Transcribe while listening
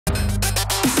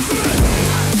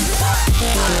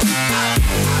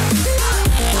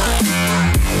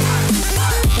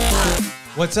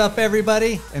What's up,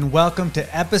 everybody, and welcome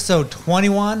to episode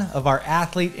 21 of our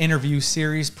athlete interview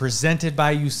series presented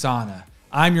by USANA.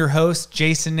 I'm your host,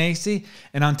 Jason Nacy,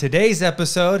 and on today's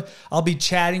episode, I'll be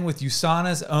chatting with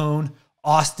USANA's own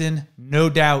Austin No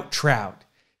Doubt Trout.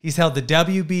 He's held the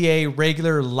WBA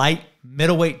regular light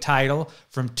middleweight title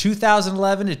from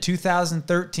 2011 to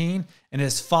 2013 and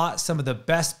has fought some of the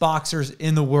best boxers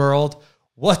in the world.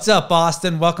 What's up,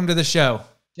 Austin? Welcome to the show.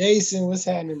 Jason, what's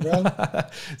happening, bro?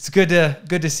 It's good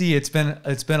to see you. It's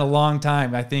been a long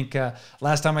time. I think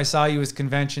last time I saw you was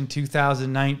convention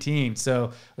 2019, so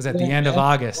it was at the end of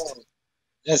August.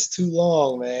 That's too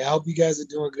long, man. I hope you guys are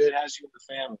doing good. How's you and the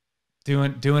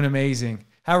family? Doing amazing.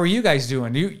 How are you guys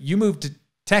doing? You moved to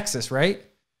Texas, right?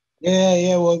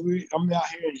 Yeah. Well, I'm out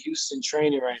here in Houston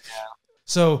training right now.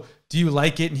 So, do you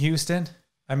like it in Houston?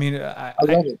 I mean, I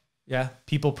love it. Yeah,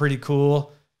 people pretty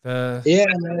cool. Yeah,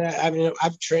 man. I mean,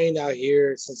 I've trained out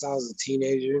here since I was a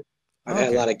teenager. I've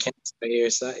had a lot of camps out here.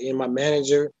 So, my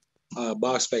manager,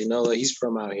 Box Spagnola, he's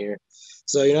from out here.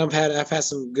 So, I've had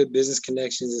some good business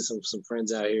connections and some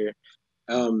friends out here.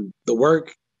 The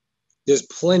work, there's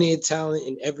plenty of talent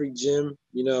in every gym.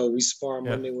 We spar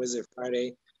Monday, Wednesday,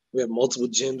 Friday. We have multiple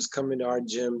gyms coming to our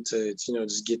gym to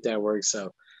just get that work.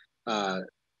 So,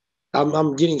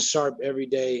 I'm getting sharp every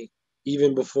day,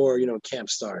 even before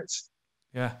camp starts.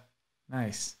 Yeah.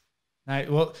 Nice.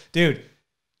 Well, dude,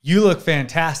 you look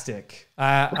fantastic.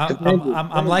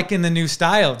 I'm liking the new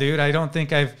style, dude. I don't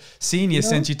think I've seen you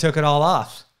since you took it all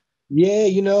off. Yeah.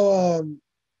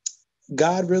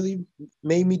 God really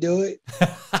made me do it.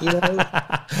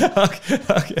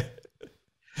 Okay.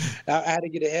 I had to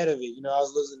get ahead of it. I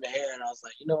was losing the hair and I was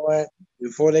like, you know what?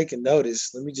 Before they can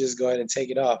notice, let me just go ahead and take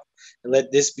it off and let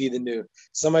this be the new.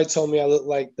 Somebody told me I look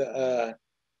like the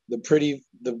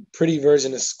pretty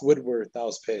version of Squidward. I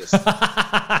was pissed.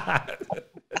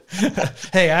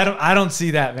 Hey, I don't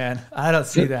see that, man. I don't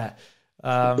see that.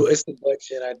 It's the butt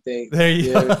chin, I think. There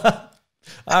you go.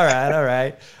 All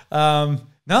right.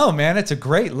 No, man, it's a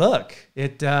great look.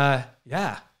 I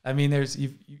mean,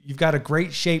 you've got a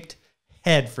great shaped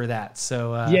head for that.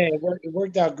 So yeah, it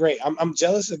worked out great. I'm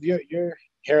jealous of your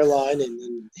hairline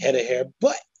and head of hair,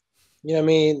 but I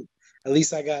mean, at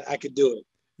least I could do it.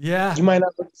 Yeah. You might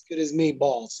not look as good as me,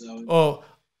 bald. So. Oh,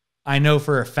 I know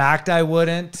for a fact I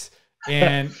wouldn't.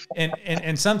 And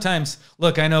sometimes,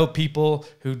 look, I know people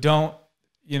who don't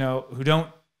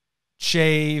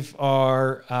shave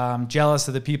are jealous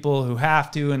of the people who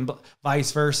have to, and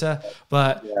vice versa.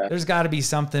 But there's got to be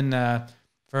something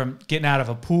from getting out of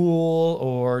a pool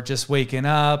or just waking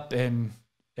up and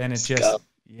it just go.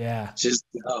 Yeah, just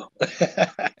go.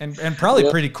 and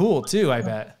probably pretty cool too, I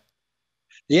bet.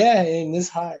 Yeah, in this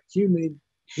hot, humid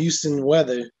Houston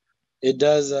weather, it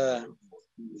does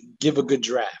give a good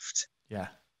draft. Yeah.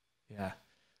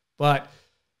 But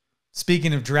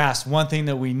speaking of drafts, one thing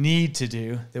that we need to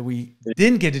do that we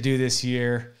didn't get to do this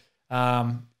year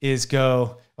is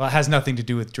go. Well, it has nothing to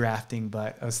do with drafting,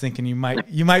 but I was thinking you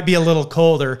might be a little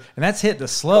colder, and that's hit the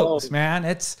slopes, man.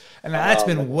 That's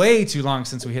been way too long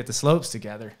since we hit the slopes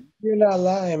together. You're not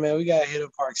lying, man. We got hit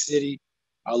up Park City.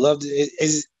 I loved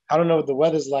it. I don't know what the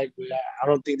weather's like, but I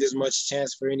don't think there's much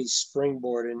chance for any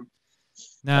springboarding.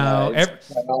 No,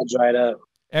 it's all dried up.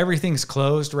 Everything's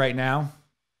closed right now,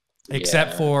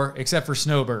 except for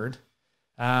Snowbird.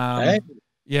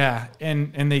 Yeah,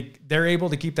 and they're able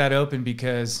to keep that open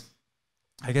because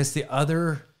I guess the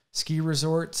other ski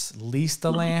resorts lease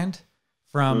the land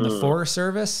from the Forest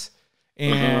Service,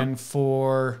 and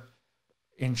for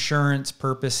insurance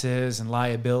purposes and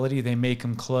liability, they make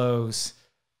them close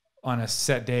on a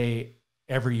set day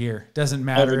every year. Doesn't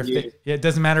matter it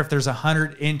doesn't matter if there's a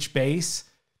 100-inch base,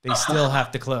 they still have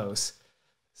to close.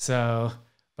 So,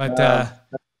 but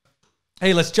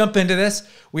hey, let's jump into this.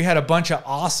 We had a bunch of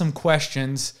awesome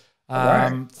questions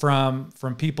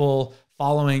from people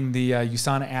following the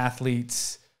USANA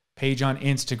Athletes page on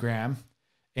Instagram,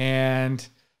 and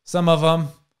some of them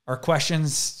are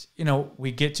questions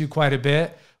we get to quite a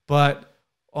bit, but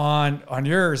on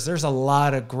yours, there's a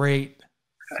lot of great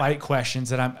fight questions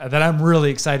that I'm really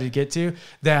excited to get to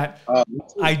that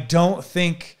I don't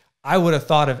think I would have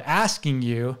thought of asking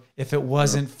you if it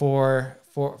wasn't for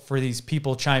these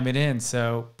people chiming in.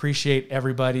 So appreciate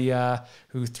everybody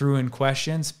who threw in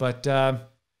questions, but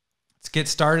let's get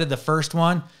started. The first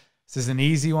one, this is an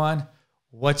easy one.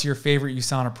 What's your favorite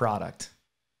USANA product?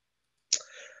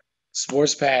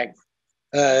 Sports Pack.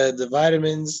 The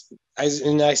vitamins. I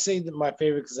say that my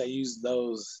favorite because I use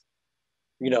those,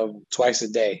 twice a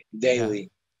day,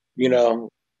 daily. Yeah.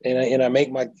 And I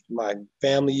make my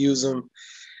family use them.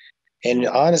 And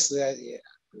honestly,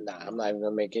 Nah, I'm not even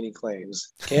gonna make any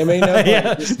claims. Can't make no claims.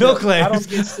 Yeah, no claims. I don't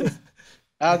get sick.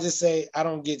 I'll just say I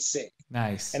don't get sick.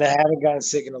 Nice. And I haven't gotten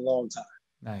sick in a long time.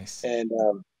 Nice. And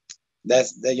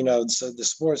that's that. You know, so the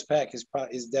sports pack is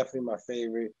definitely my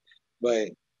favorite. But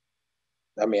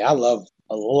I mean, I love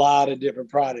a lot of different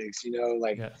products. You know,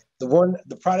 like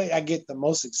the product I get the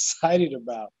most excited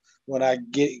about when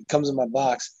it comes in my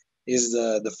box is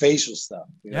the facial stuff.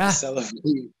 You know, the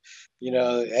Celavive. You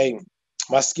know, hey,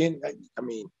 my skin. I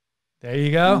mean, there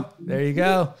you go. There you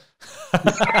go.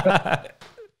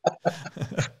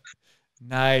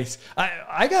 Nice.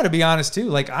 I got to be honest too.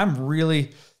 Like I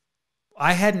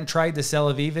hadn't tried the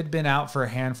Celavive. It had been out for a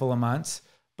handful of months,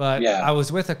 but I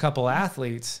was with a couple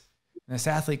athletes, and this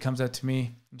athlete comes up to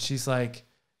me and she's like,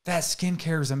 "That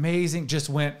skincare is amazing." Just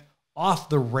went off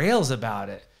the rails about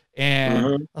it.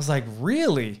 And I was like,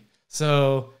 "Really?"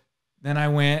 So then I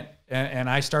went and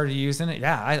I started using it.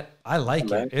 Yeah, I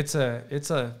like it. It's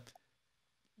a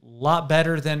lot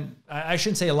better than, I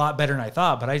shouldn't say a lot better than I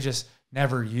thought, but I just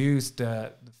never used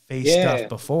the face stuff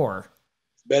before.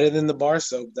 Better than the bar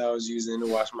soap that I was using to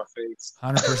wash my face.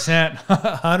 100%.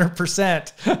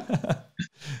 100%.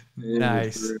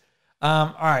 Nice.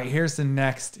 All right, here's the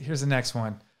next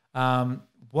one.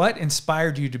 What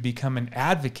inspired you to become an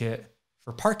advocate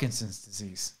for Parkinson's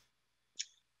disease?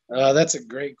 That's a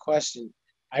great question.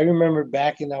 I remember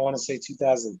back in, I want to say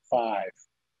 2005,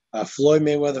 Floyd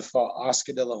Mayweather fought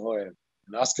Oscar De La Hoya.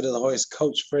 And Oscar De La Hoya's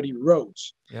coach, Freddie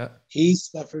Roach, he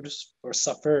suffers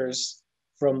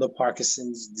from the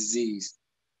Parkinson's disease.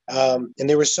 And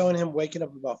they were showing him waking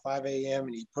up about 5 a.m.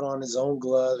 and he put on his own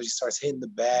gloves. He starts hitting the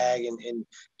bag and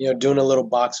you know, doing a little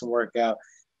boxing workout.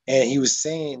 And he was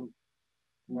saying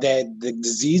that the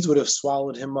disease would have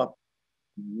swallowed him up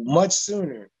much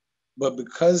sooner. But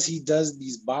because he does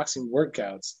these boxing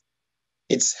workouts,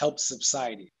 it's helped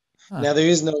subside it. Now there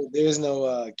is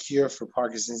no cure for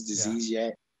Parkinson's disease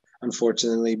yet,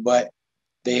 unfortunately. But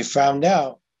they found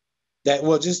out that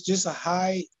just a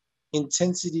high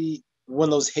intensity, one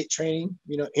of those HIIT training,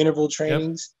 you know, interval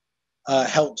trainings,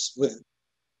 helps with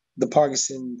the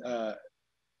Parkinson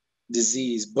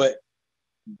disease. But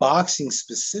boxing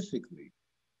specifically,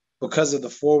 because of the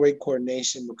four-way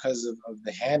coordination, because of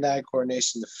the hand-eye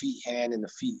coordination, the feet-hand and the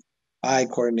feet-eye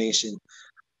coordination,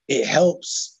 it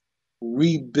helps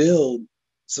rebuild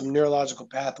some neurological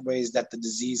pathways that the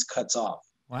disease cuts off.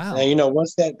 Wow. Now, you know,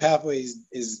 once that pathway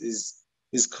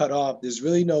is cut off, there's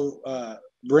really no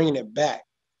bringing it back.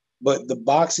 But the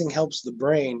boxing helps the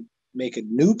brain make a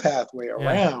new pathway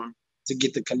around to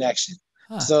get the connection.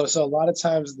 So a lot of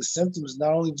times the symptoms,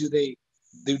 not only do they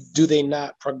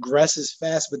not progress as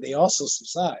fast, but they also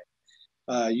subside.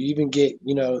 You even get,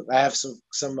 you know, I have some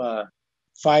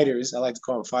fighters, I like to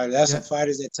call them fighters. I have some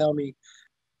fighters that tell me,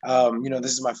 you know,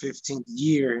 this is my 15th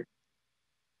year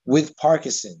with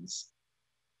Parkinson's.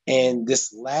 And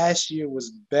this last year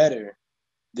was better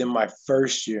than my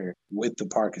first year with the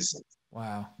Parkinson's.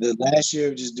 Wow. The last year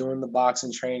of just doing the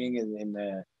boxing training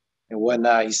and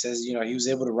whatnot, he says, you know, he was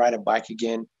able to ride a bike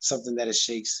again, something that his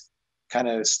shakes kind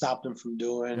of stopped him from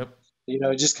doing, you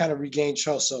know, just kind of regained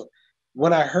trust. So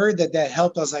when I heard that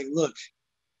helped, I was like, look,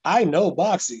 I know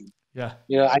boxing. Yeah.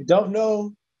 You know, I don't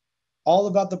know all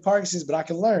about the Parkinson's, but I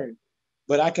can learn.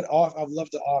 But I'd love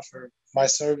to offer my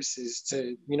services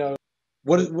to, you know,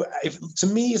 to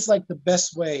me, it's like the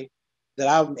best way that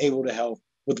I'm able to help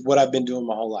with what I've been doing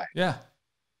my whole life. Yeah.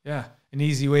 Yeah. An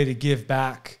easy way to give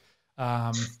back.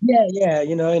 Yeah.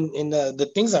 You know, and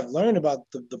the things I've learned about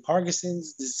the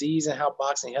Parkinson's disease and how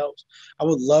boxing helps, I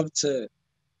would love to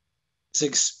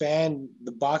expand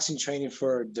the boxing training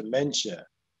for dementia.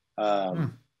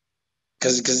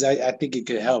 Because I think it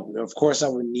could help. Of course, I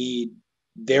would need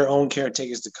their own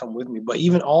caretakers to come with me, but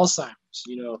even Alzheimer's,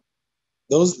 you know,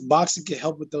 those boxing can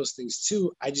help with those things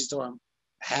too. I just don't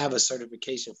have a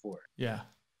certification for it. Yeah.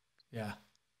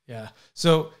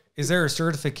 So is there a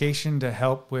certification to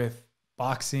help with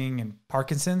boxing and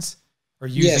Parkinson's or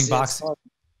using boxing?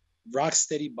 Rock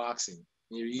Steady Boxing.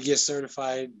 You get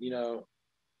certified, you know,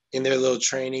 in their little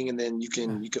training, and then you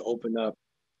can open up,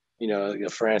 you know, a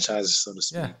franchise, so to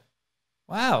speak. Yeah.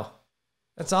 Wow.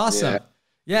 That's awesome.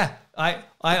 Yeah. I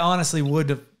honestly would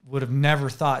have never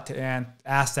thought to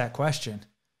ask that question.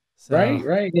 So.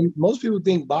 Right. And most people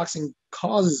think boxing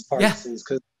causes Parkinson's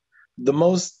because the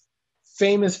most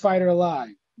famous fighter alive,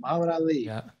 Muhammad Ali,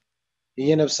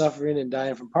 he ended up suffering and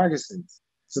dying from Parkinson's.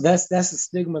 So that's the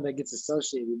stigma that gets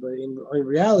associated. But in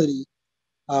reality,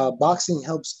 boxing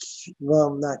helps,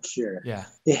 not cure. Yeah.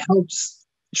 It helps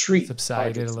treat.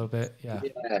 Subside it a little bit. Yeah.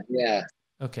 Yeah.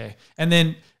 Okay. And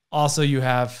then also you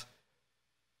have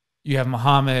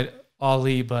Muhammad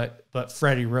Ali, but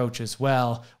Freddie Roach as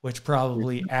well, which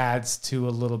probably adds to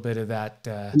a little bit of that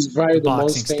He's probably the the boxing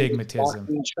most famous stigmatism.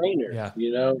 boxing trainer. Yeah.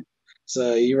 You know,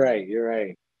 so you're right. You're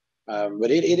right. But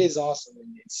it is awesome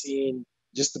and seeing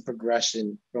just the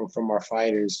progression from our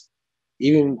fighters,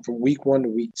 even from week 1 to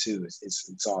week 2.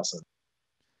 It's awesome.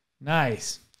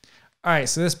 Nice. All right.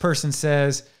 So this person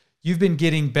says, you've been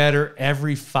getting better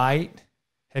every fight.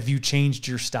 Have you changed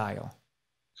your style?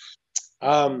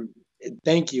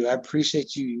 Thank you. I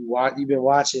appreciate you. You've been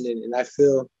watching it, and I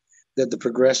feel that the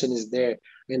progression is there.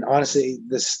 And honestly,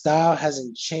 the style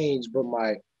hasn't changed, but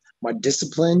my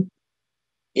discipline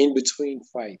in between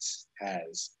fights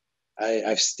has.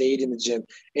 I've stayed in the gym,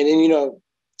 and then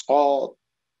all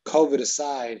COVID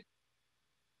aside,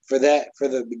 for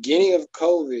the beginning of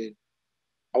COVID,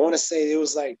 I want to say it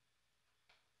was like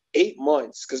 8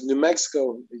 months, because New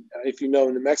Mexico, if you know,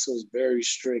 New Mexico is very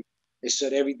strict. They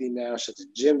shut everything down, shut the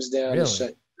gyms down, Really? they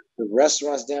shut the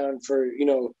restaurants down for,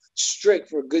 strict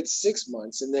for a good 6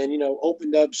 months. And then,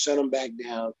 opened up, shut them back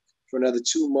down for another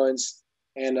 2 months.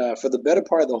 And for the better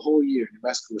part of the whole year, New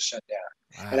Mexico was shut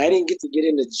down. Wow. And I didn't get to get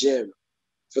in the gym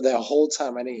for that whole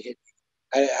time. I didn't hit.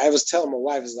 I was telling my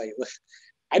wife, it's like, look,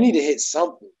 I need to hit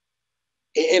something.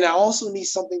 And I also need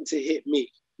something to hit me.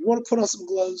 You want to put on some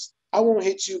gloves? I won't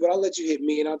hit you, but I'll let you hit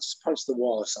me, and I'll just punch the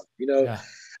wall or something. Yeah.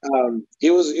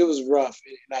 It was rough,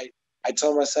 and I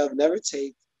told myself never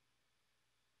take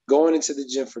going into the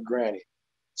gym for granted.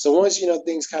 So once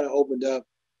things kind of opened up,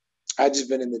 I just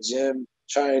been in the gym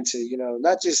trying to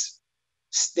not just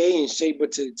stay in shape,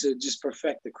 but to just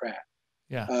perfect the craft.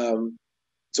 Yeah.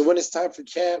 So when it's time for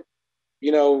camp,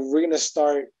 we're gonna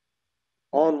start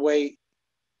on weight,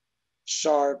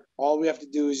 sharp. All we have to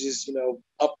do is just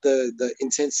up the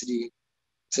intensity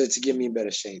to get me in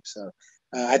better shape. So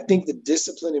I think the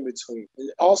discipline in between.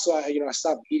 And also, I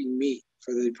stopped eating meat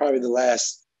for probably the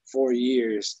last 4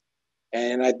 years,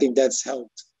 and I think that's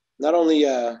helped. Not only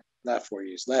not 4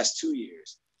 years, last 2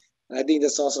 years. And I think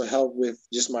that's also helped with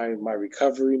just my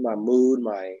recovery, my mood,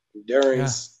 my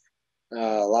endurance,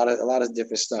 a lot of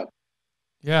different stuff.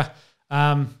 Yeah.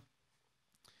 I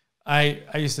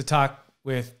used to talk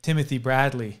with Timothy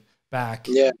Bradley back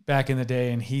in the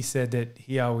day, and he said that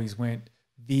he always went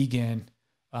vegan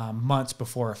months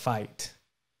before a fight.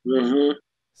 Mm-hmm.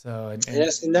 So and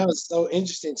that was so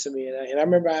interesting to me, and I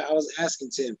remember I was asking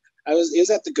Tim. It was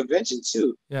at the convention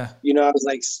too. Yeah. I was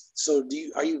like, so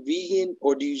are you vegan,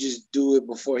 or do you just do it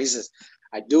before? He says,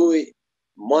 I do it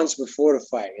months before the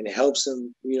fight, and it helps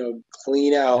him,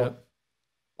 clean out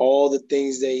all the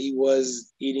things that he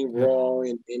was eating wrong,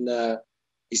 and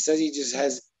he says he just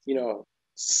has,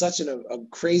 such a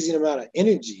crazy amount of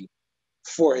energy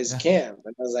for his camp.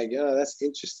 And I was like, that's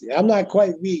interesting. I'm not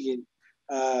quite vegan.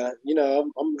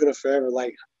 I'm gonna forever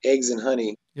like eggs and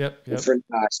honey. Yep. I should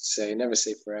say, never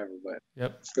say forever, but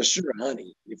for sure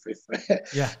honey. If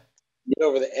get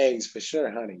over the eggs, for sure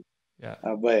honey. Yeah.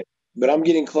 But I'm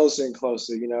getting closer and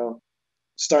closer.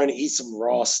 Starting to eat some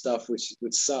raw stuff, which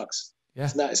sucks. Yeah.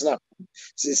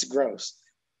 It's gross,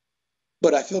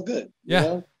 but I feel good.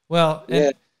 Yeah. Well,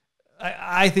 and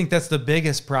I think that's the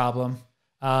biggest problem.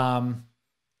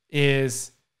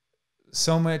 Is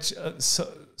so much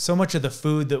of the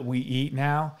food that we eat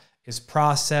now is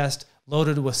processed,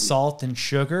 loaded with salt and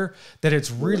sugar, that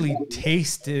it's really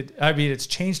tasted. I mean, it's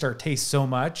changed our taste so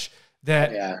much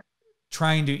that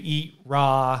trying to eat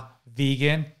raw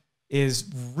vegan is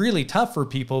really tough for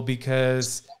people,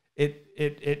 because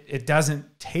it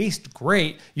doesn't taste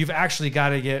great. You've actually got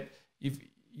to get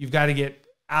you've got to get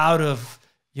out of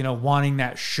wanting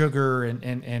that sugar,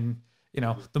 and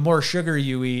the more sugar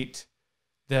you eat,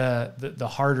 the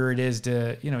harder it is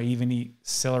to even eat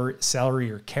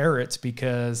celery or carrots,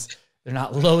 because they're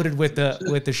not loaded with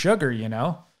the sugar.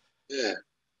 Yeah.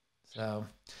 So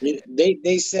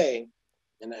they say,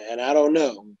 and I don't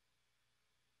know,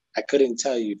 I couldn't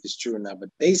tell you if it's true or not, but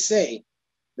they say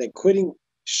that quitting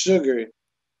sugar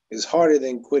is harder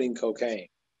than quitting cocaine.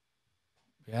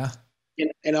 Yeah.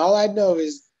 And all I know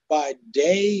is by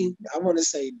I want to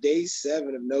say day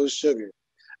 7 of no sugar,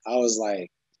 I was like,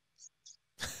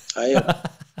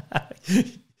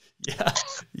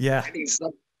 yeah. I need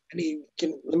something.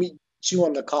 Let me chew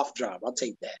on the cough drop. I'll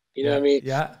take that. You know what I mean?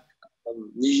 Yeah.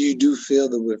 You do feel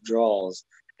the withdrawals.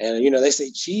 And they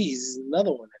say cheese is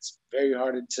another one that's very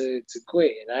hard to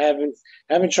quit. And I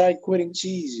haven't tried quitting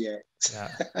cheese yet.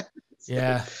 Yeah.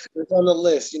 Yeah. It's on the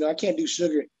list. I can't do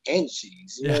sugar and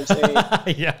cheese. You know what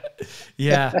I'm saying?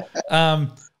 Yeah.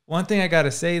 One thing I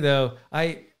gotta say though,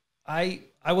 I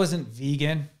wasn't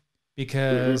vegan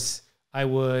because I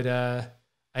would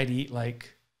I'd eat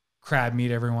like crab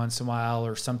meat every once in a while,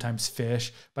 or sometimes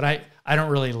fish, but I don't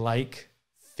really like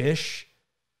fish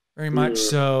very much.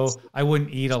 So I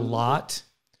wouldn't eat a lot.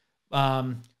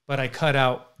 But I cut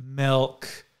out milk,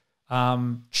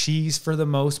 cheese for the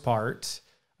most part.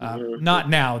 Not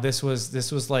now. This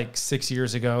was like 6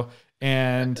 years ago,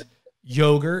 and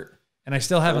yogurt. And I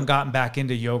still haven't gotten back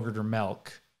into yogurt or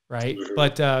milk. Right.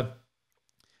 But,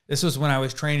 this was when I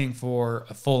was training for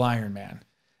a full Ironman,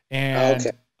 and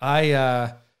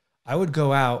I would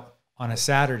go out on a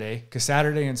Saturday, because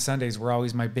Saturday and Sundays were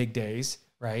always my big days,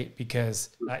 right? Because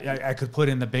I could put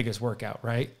in the biggest workout,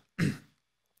 right?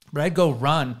 But I'd go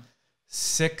run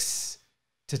 6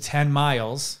 to 10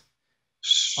 miles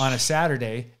on a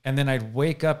Saturday, and then I'd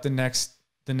wake up the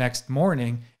next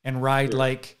morning and ride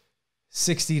like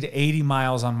 60 to 80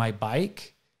 miles on my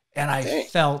bike, and I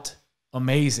felt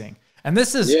amazing. And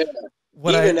this is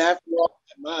what even after all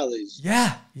that mileage.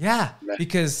 Yeah,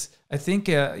 because I think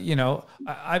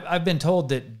I've been told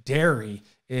that dairy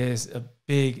is a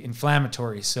big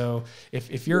inflammatory. So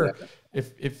if you're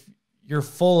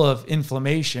full of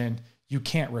inflammation, you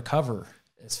can't recover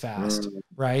as fast,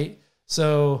 right?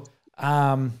 So,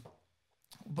 but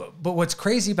what's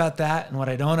crazy about that, and what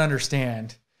I don't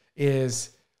understand,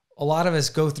 is a lot of us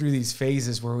go through these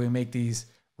phases where we make these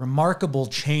remarkable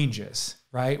changes,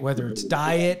 right? Whether it's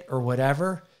diet or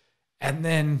whatever. And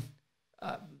then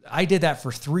I did that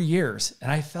for 3 years,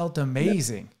 and I felt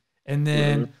amazing. And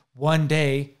then one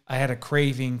day I had a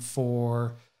craving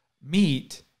for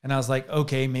meat, and I was like,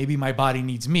 okay, maybe my body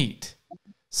needs meat.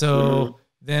 So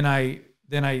then I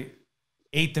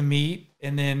ate the meat,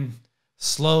 and then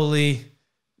slowly,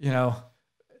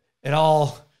 it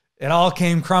all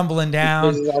came crumbling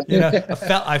down.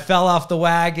 I fell off the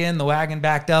wagon. The wagon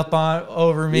backed up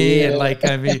over me, and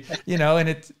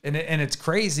and it's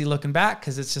crazy looking back,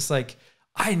 because it's just like,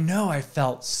 I know I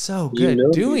felt so good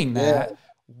doing that.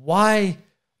 Why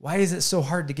is it so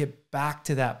hard to get back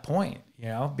to that point?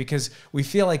 Because we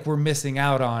feel like we're missing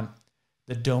out on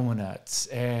the donuts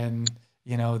and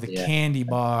the candy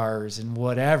bars and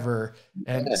whatever.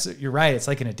 And so you're right, it's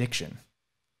like an addiction.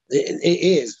 It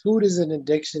is. Food is an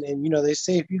addiction. And, they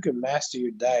say if you can master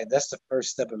your diet, that's the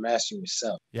first step of mastering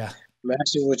yourself. Yeah.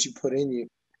 Mastering what you put in you.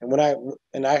 And when I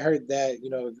heard that,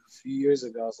 a few years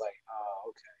ago, I was like, oh,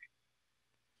 okay.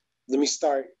 Let me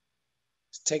start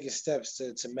taking steps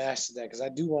to master that, because I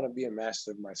do want to be a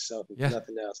master of myself, if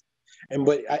nothing else.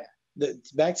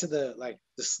 Back to the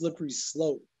slippery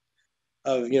slope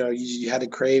of, you had a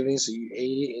craving, so you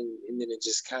ate it, and then it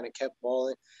just kind of kept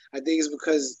balling. I think it's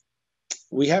because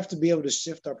we have to be able to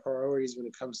shift our priorities when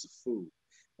it comes to food,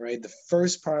 right? The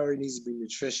first priority needs to be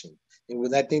nutrition.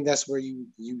 And I think that's where you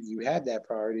had that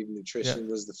priority of nutrition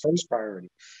was the first priority.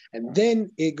 And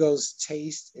then it goes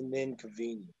taste, and then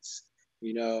convenience,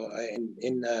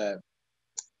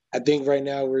 I think right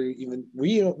now we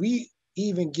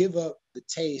even give up the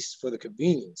taste for the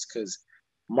convenience, because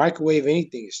microwave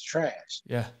anything is trash.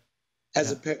 Yeah.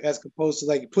 As opposed to,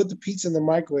 like, put the pizza in the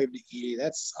microwave to eat it,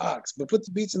 that sucks. But put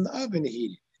the pizza in the oven to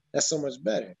heat it, that's so much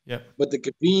better. Yep. But the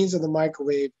convenience of the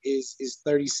microwave is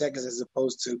 30 seconds as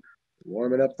opposed to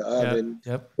warming up the oven,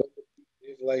 for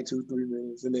like 2-3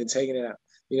 minutes, and then taking it out.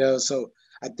 So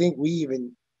I think we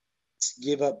even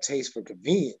give up taste for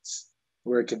convenience,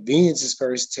 where convenience is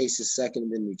first, taste is second,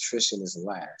 and then nutrition is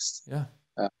last. Yeah.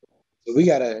 So we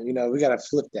gotta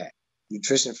flip that.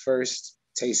 Nutrition first,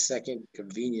 taste second,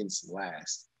 convenience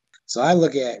last. So I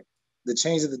look at the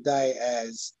change of the diet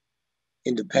as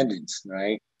independence,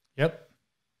 right? Yep.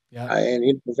 Yeah.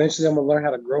 And eventually I'm gonna learn how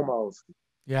to grow my own food.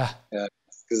 Yeah.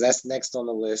 Because that's next on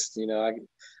the list.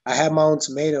 I had my own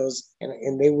tomatoes,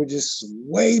 and they were just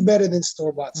way better than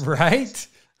store-bought tomatoes. Right?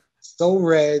 So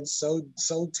red, so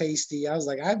tasty. I was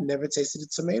like, I've never tasted a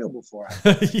tomato before.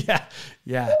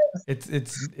 Yeah.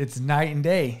 It's night and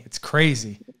day. It's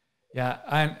crazy. Yeah,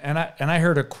 I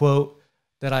heard a quote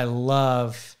that I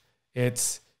love.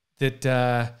 It's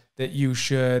that you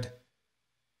should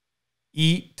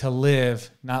eat to live,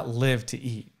 not live to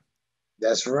eat.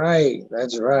 That's right.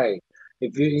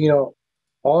 If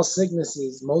most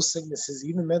sicknesses,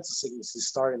 even mental sicknesses,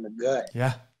 start in the gut.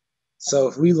 Yeah. So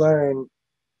if we learn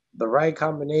the right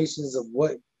combinations of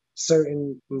what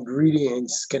certain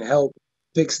ingredients can help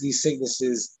fix these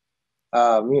sicknesses,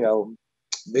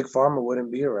 Big Pharma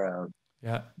wouldn't be around.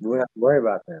 Yeah. We wouldn't have to worry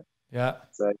about them. Yeah.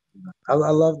 So I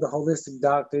love the holistic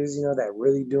doctors, that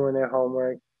really doing their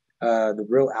homework, the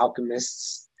real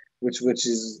alchemists, which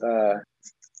is,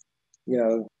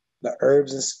 the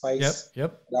herbs and spice.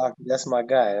 Yep. Doctor, that's my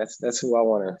guy. That's who I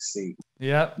want to see.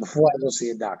 Yep. Before I go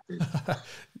see a doctor.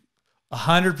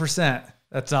 100%.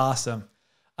 That's awesome.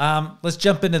 Let's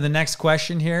jump into the next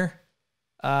question here.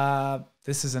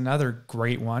 This is another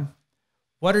great one.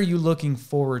 What are you looking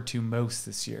forward to most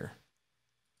this year?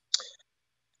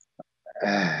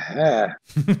 July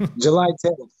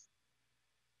 10th.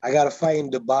 I got a fight in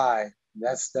Dubai.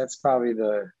 That's probably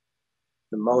the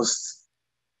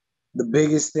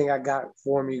biggest thing I got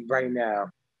for me right now.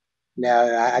 Now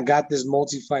I got this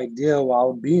multi-fight deal while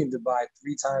I'll be in Dubai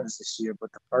 3 times this year,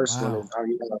 but the first one is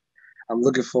I'm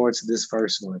looking forward to this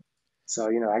first one. So,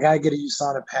 I gotta get a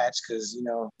USANA patch because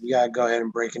we gotta go ahead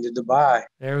and break into Dubai.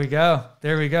 There we go.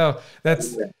 There we go.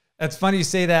 That's funny you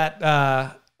say that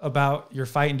about your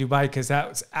fight in Dubai, because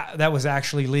that was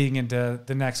actually leading into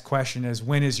the next question: is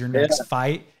when is your next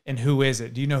fight and who is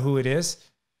it? Do you know who it is?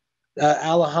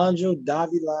 Alejandro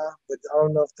Davila, but I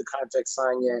don't know if the contract's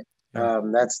signed yet. Yeah.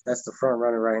 That's the front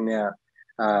runner right now.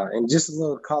 And just a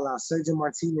little call out, Sergio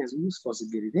Martinez. We were supposed to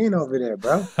get it in over there,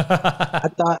 bro.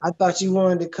 I thought you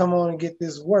wanted to come on and get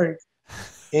this work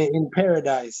in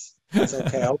paradise. It's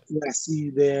okay. Hopefully I see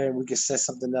you there and we can set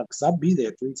something up because I'll be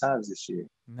there 3 times this year.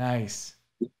 Nice.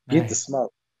 Get the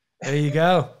smoke. There you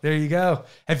go. There you go.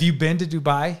 Have you been to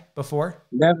Dubai before?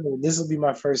 Never. This will be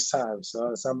my first time,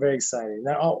 so I'm very excited.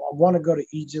 Now I want to go to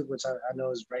Egypt, which I know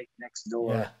is right next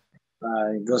door. Yeah.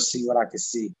 And go see what I can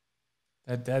see.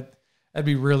 That'd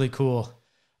be really cool.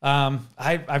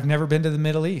 I've never been to the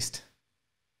Middle East.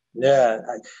 Yeah,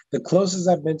 the closest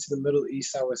I've been to the Middle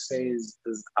East, I would say, is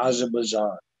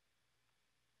Azerbaijan,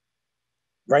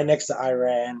 right next to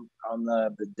Iran on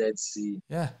the Dead Sea.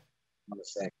 Yeah.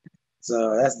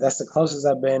 So that's the closest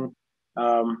I've been.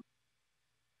 I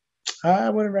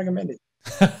wouldn't recommend it.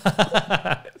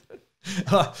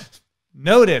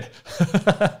 Noted.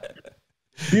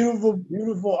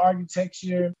 Beautiful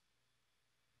architecture.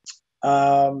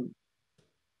 That's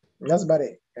about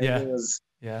it. Everything it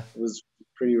was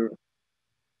pretty.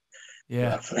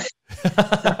 Yeah.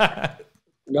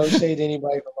 No shade to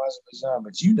anybody from Azerbaijan,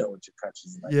 but you know what your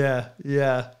country's like.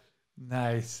 Yeah.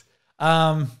 Nice.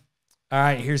 All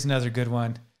right, here's another good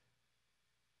one.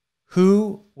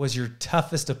 Who was your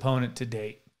toughest opponent to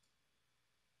date?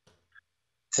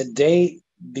 To date,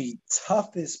 the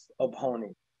toughest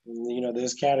opponent.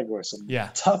 There's categories. So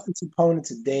toughest opponent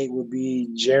to date would be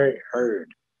Jarrett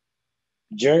Hurd.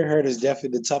 Jarrett Hurd is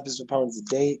definitely the toughest opponent to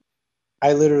date.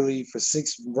 I literally, for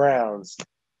 6 rounds,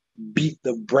 beat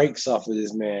the brakes off of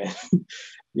this man.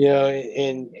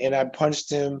 And I punched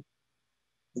him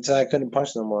until I couldn't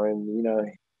punch no more. And,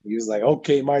 he was like,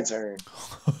 okay, my turn.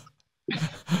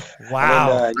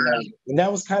 Wow. And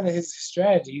that was kind of his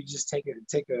strategy. You just take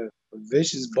a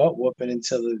vicious butt whooping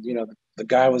until the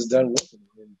guy was done whooping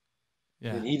him.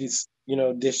 And he just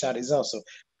dished out his own. So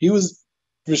he was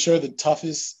for sure the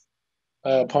toughest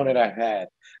opponent I've had.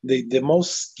 The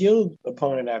most skilled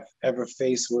opponent I've ever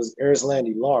faced was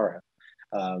Erislandy Lara,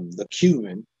 the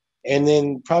Cuban. And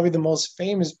then probably the most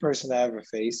famous person I ever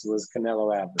faced was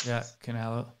Canelo Álvarez. Yeah,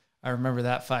 Canelo. I remember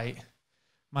that fight.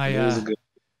 My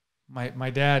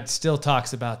dad still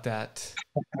talks about that.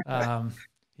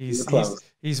 He's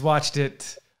watched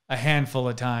it a handful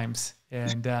of times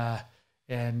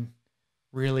and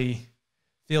really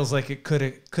feels like it could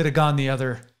have gone the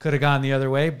other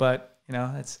way, but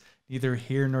it's neither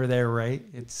here nor there, right?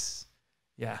 It's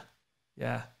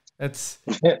that's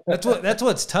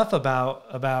what's tough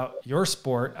about your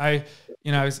sport. I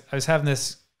was having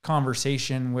this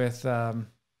conversation with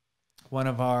one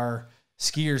of our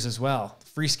skiers as well,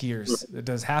 free skiers that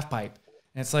does half pipe.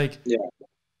 And it's like,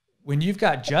 when you've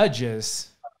got judges,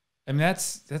 I mean,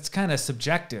 that's kind of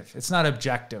subjective. It's not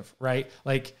objective, right?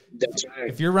 Like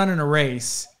if you're running a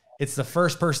race, it's the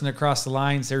first person across the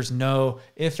lines. There's no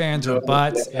ifs, ands, or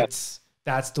buts.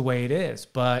 That's the way it is.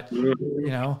 But,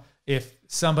 if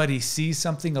somebody sees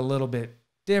something a little bit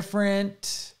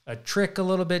different, a trick a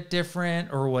little bit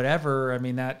different or whatever, I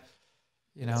mean, that,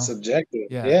 subjective.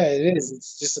 Yeah, it is.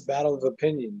 It's just a battle of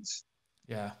opinions.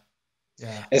 Yeah.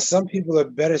 And some people are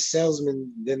better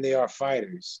salesmen than they are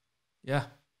fighters. Yeah.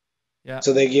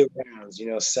 So they get rounds,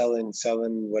 selling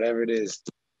whatever it is.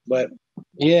 But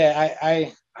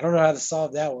I don't know how to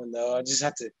solve that one though. I just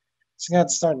have to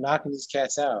start knocking these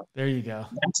cats out. There you go.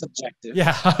 That's subjective.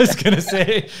 Yeah, I was gonna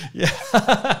say,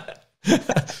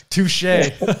 touche.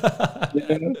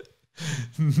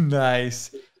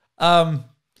 Nice.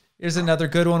 Here's another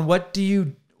good one. What do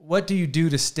you do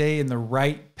to stay in the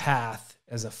right path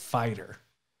as a fighter?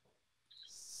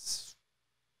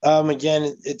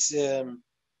 Again, it's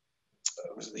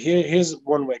here's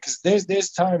one way, because there's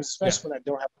times, especially when I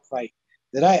don't have to fight,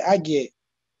 that I get,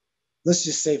 let's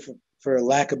just say for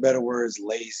lack of better words,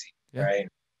 lazy. Right?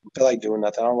 I feel like doing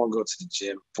nothing. I don't want to go to the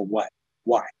gym. For what?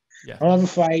 Why? Yeah. I don't have a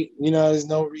fight. There's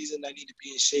no reason I need to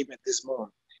be in shape at this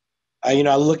moment.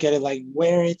 I look at it like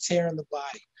wear and tear on the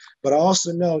body. But I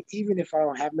also know even if I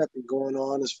don't have nothing going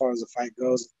on as far as the fight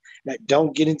goes, and I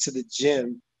don't get into the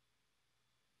gym,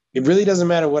 it really doesn't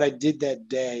matter what I did that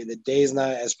day. The day is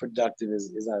not as productive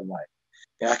as I like.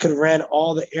 I could have ran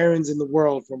all the errands in the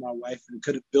world for my wife and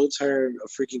could have built her a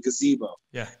freaking gazebo.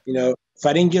 Yeah. If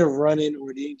I didn't get a run in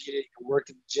or didn't get it work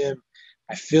at the gym,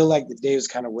 I feel like the day was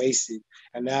kind of wasted.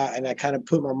 And I kind of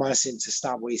put my mindset to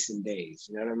stop wasting days.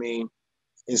 You know what I mean?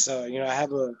 And so, I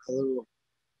have a little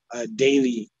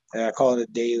daily, I call it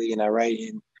a daily, and I write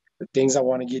in the things I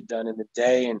want to get done in the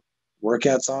day, and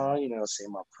workouts on, say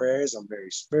my prayers. I'm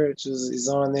very spiritual is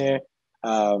on there.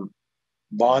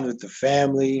 Bond with the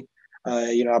family.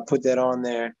 I put that on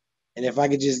there. And if I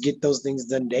could just get those things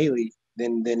done daily,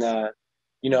 then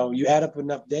you add up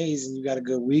enough days and you got a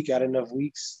good week, got enough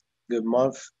weeks, good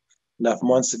month, enough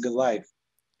months, a good life,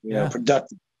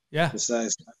 productive. Yeah. It's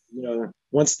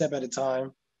one step at a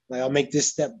time. Like I'll make this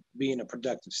step being a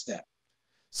productive step.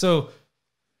 So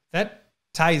that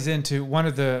ties into one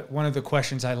of the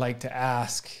questions I like to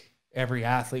ask every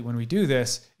athlete when we do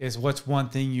this is what's one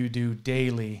thing you do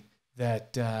daily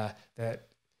that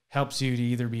helps you to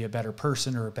either be a better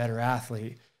person or a better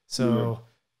athlete. So,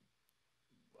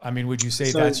 I mean, would you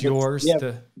say that's yours?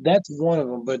 Yeah, that's one of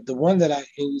them. But the one that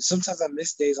sometimes I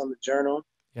miss days on the journal.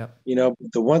 Yep.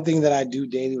 The one thing that I do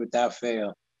daily without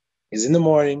fail is in the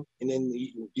morning, and then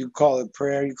you call it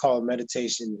prayer, you call it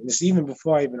meditation. And it's even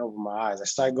before I even open my eyes. I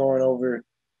start going over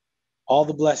all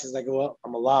the blessings. I go, well,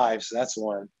 I'm alive, so that's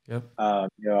one. Yep. I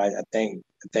thank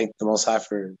the Most High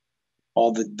for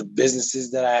all the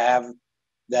businesses that I have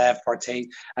partake.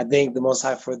 I thank the Most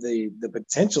High for the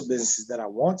potential businesses that I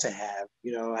want to have.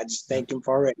 I just thank him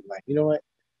for already. Like, you know what?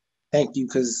 Thank you,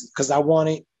 because I want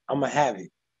it, I'm gonna have it.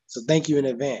 So thank you in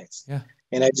advance. Yeah.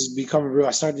 And I just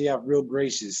I started to get real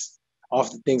gracious off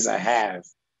the things I have,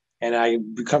 and I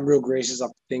become real gracious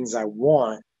off the things I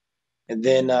want, and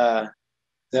then I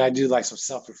do like some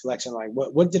self reflection, like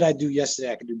what did I do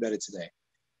yesterday I could do better today,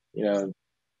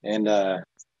 and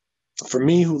for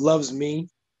me who loves me,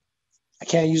 I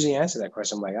can't usually answer that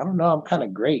question. I'm like, I don't know, I'm kind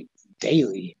of great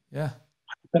daily. Yeah.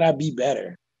 How could I be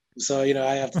better? So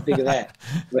I have to think of that.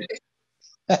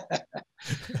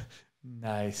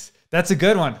 Nice. That's a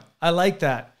good one. I like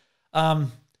that.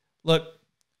 Look,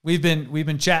 we've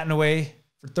been chatting away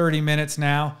for 30 minutes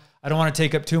now. I don't want to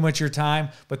take up too much of your time,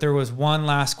 but there was one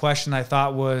last question I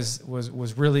thought was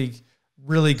really,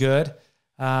 really good.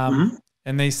 And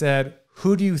they said,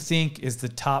 who do you think is the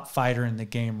top fighter in the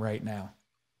game right now?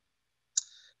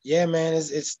 Yeah, man,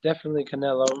 it's definitely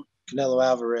Canelo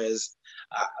Álvarez.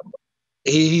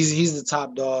 He's the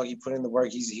top dog. He put in the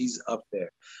work. He's up there.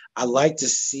 I like to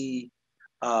see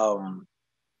where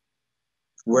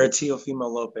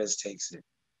Teofimo Lopez takes it.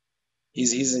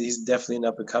 He's definitely an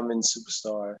up and coming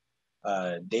superstar.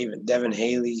 Devin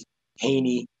Haney.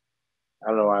 I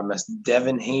don't know why I messed.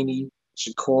 Devin Haney,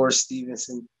 Shakur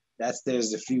Stevenson.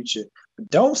 There's the future. But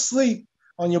don't sleep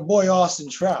on your boy Austin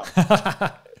Trout.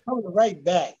 Coming right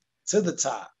back to the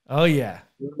top. Oh yeah.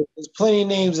 There's plenty of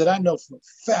names that I know for a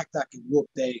fact I can whoop.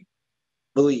 They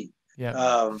believe.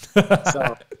 Yeah.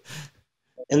 So,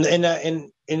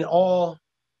 and all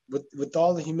with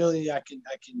all the humility I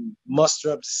can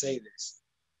muster up to say this,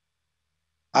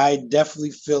 I definitely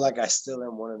feel like I still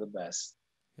am one of the best.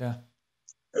 Yeah.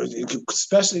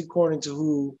 Especially according to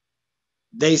who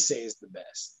they say is the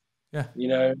best. Yeah. You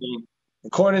know what I mean?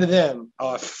 According to them,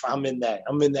 I'm in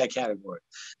that category.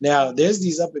 Now, there's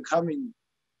these up and coming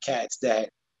cats that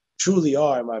truly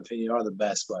are, in my opinion, are the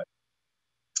best, but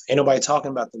ain't nobody talking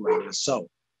about them right now. So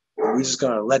we're just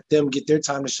gonna let them get their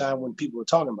time to shine when people are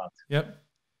talking about them. Yep.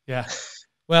 Yeah.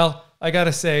 Well, I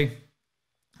gotta say,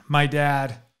 my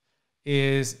dad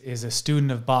is a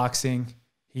student of boxing.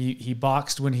 He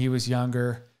boxed when he was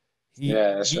younger.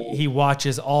 He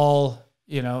watches all,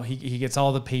 he gets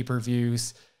all the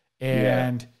pay-per-views,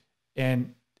 and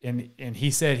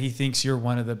he said he thinks you're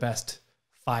one of the best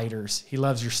fighters. He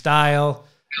loves your style.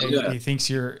 He thinks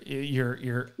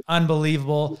you're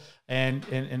unbelievable,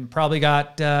 and probably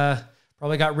got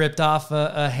ripped off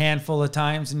a handful of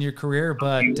times in your career,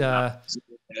 but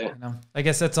I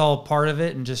guess that's all part of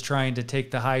it, and just trying to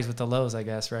take the highs with the lows, I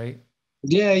guess, right?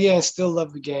 Yeah, I still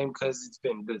love the game because it's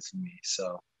been good to me.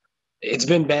 So it's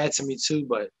been bad to me too,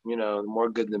 but more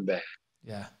good than bad.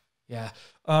 Yeah. Yeah.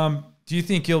 Do you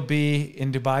think you'll be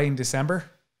in Dubai in December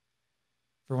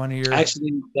for one of your?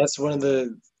 Actually, that's one of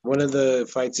the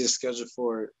fights is scheduled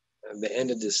for the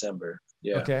end of December.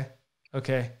 Yeah.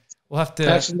 Okay. We'll have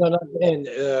to. Actually, no, not the end.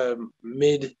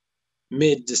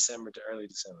 Mid December to early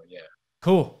December. Yeah.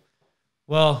 Cool.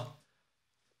 Well,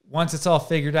 once it's all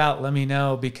figured out, let me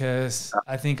know, because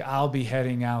I think I'll be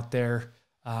heading out there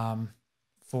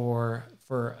for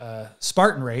a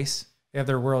Spartan race. They have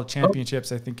their world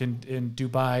championships, I think, in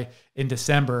Dubai in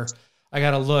December. I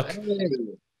got to look.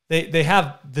 They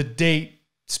have the date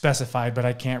specified, but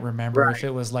I can't remember if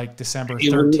it was like December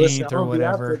 13th or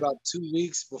whatever. About 2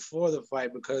 weeks before the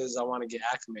fight because I want to get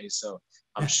acclimated. So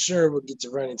I'm sure we'll get to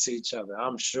run into each other.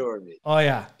 I'm sure of it. Oh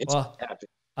yeah. Well,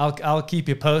 I'll keep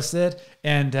you posted,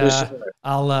 and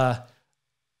I'll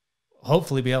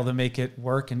hopefully be able to make it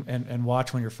work and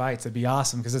watch one of your fights. It'd be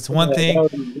awesome, because it's one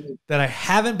thing that I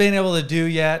haven't been able to do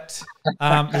yet.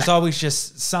 There's always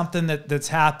just something that's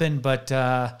happened, but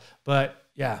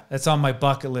yeah, that's on my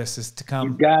bucket list, is to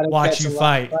come watch you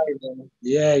fight.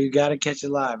 Yeah, you got to catch it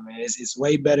live, man. It's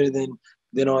way better than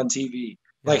on TV.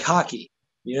 Like hockey,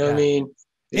 you know what I mean?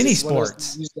 Any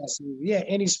sports. Yeah,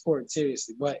 any sport,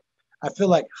 seriously. But I feel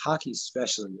like hockey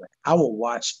especially, like I will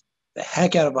watch the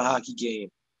heck out of a hockey game,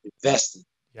 invested,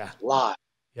 live.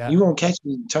 Yeah. You won't catch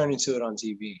me turn into it on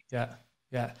TV. Yeah,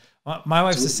 yeah. My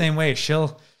wife's the same way.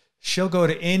 She'll go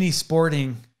to any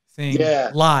sporting thing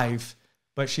live,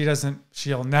 but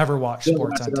she'll never watch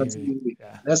sports on TV.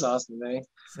 Yeah. That's awesome, man.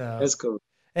 So that's cool.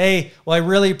 Hey, well, I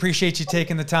really appreciate you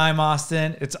taking the time,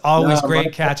 Austin. It's always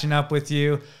great catching up with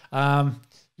you.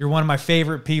 You're one of my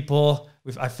favorite people.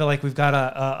 I feel like we've got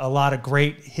a lot of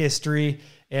great history,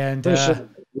 and a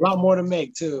lot more to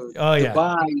make too. Oh yeah,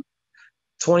 Dubai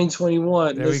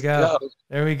 2021. There we go.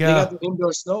 There we go. They got the indoor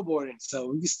snowboarding,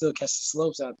 so we can still catch the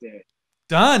slopes out there.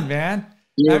 Done, man.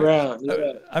 Year-round.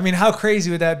 Yeah. I mean, how crazy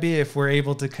would that be if we're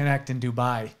able to connect in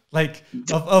Dubai? Like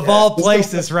of all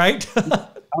places, right?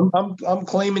 I'm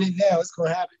claiming it now. It's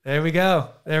gonna happen. There we go.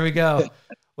 There we go.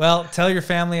 Well, tell your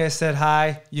family I said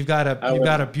hi. You've got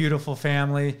a beautiful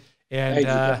family.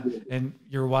 And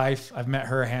your wife, I've met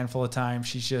her a handful of times.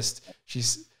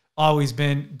 She's always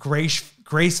been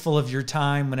graceful of your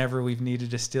time whenever we've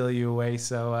needed to steal you away.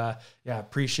 So yeah,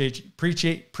 appreciate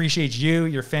you,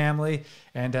 your family,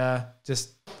 and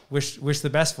just wish the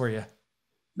best for you.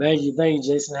 Thank you,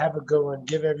 Jason. Have a good one.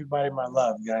 Give everybody my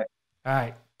love, guy. All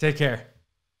right, take care.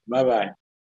 Bye-bye.